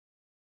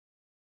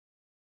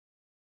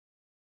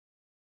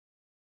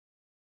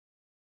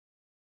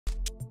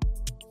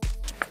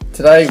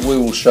Today we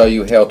will show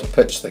you how to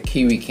pitch the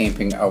Kiwi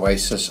Camping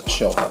Oasis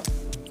shelter.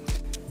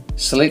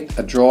 Select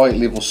a dry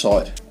level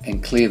site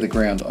and clear the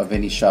ground of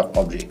any sharp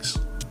objects.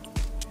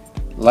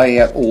 Lay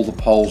out all the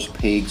poles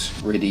pegs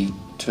ready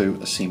to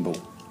assemble.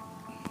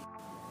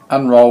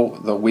 Unroll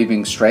the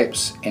webbing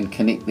straps and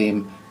connect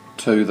them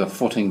to the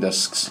footing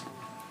discs.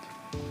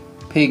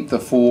 Peg the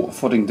 4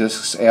 footing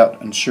discs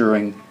out,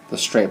 ensuring the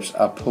straps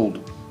are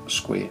pulled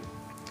square.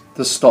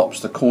 This stops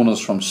the corners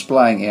from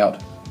splaying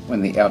out when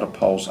the outer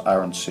poles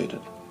are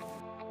inserted.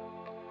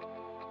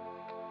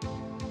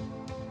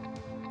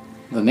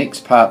 The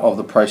next part of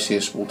the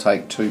process will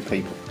take 2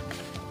 people.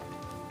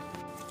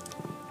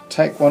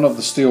 Take one of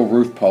the steel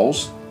roof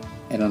poles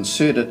and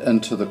insert it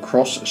into the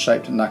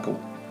cross-shaped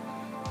knuckle.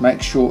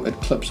 Make sure it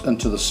clips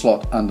into the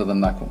slot under the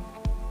knuckle.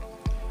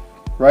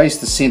 Raise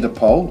the centre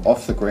pole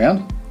off the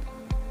ground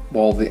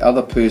while the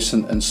other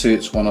person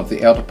inserts one of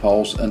the outer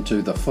poles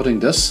into the footing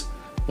discs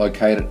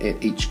located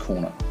at each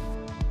corner.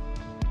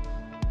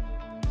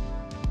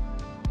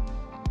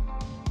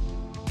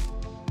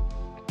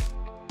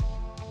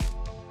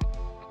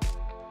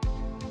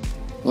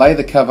 Lay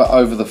the cover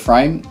over the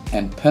frame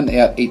and pin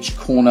out each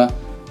corner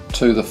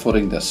to the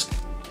footing disc.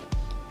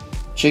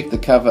 Check the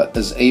cover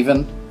is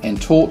even and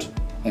taut,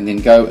 and then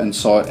go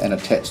inside and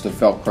attach the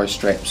Velcro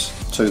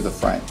straps to the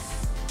frame.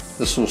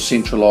 This will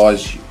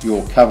centralise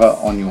your cover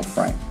on your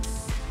frame.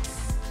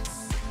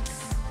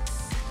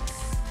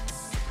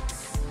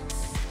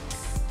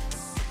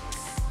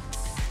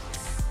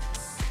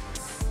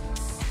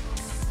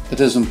 It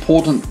is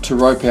important to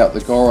rope out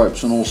the guy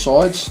ropes on all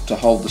sides to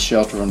hold the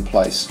shelter in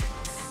place.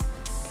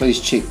 Please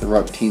check the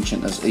rope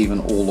tension is even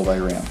all the way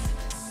around.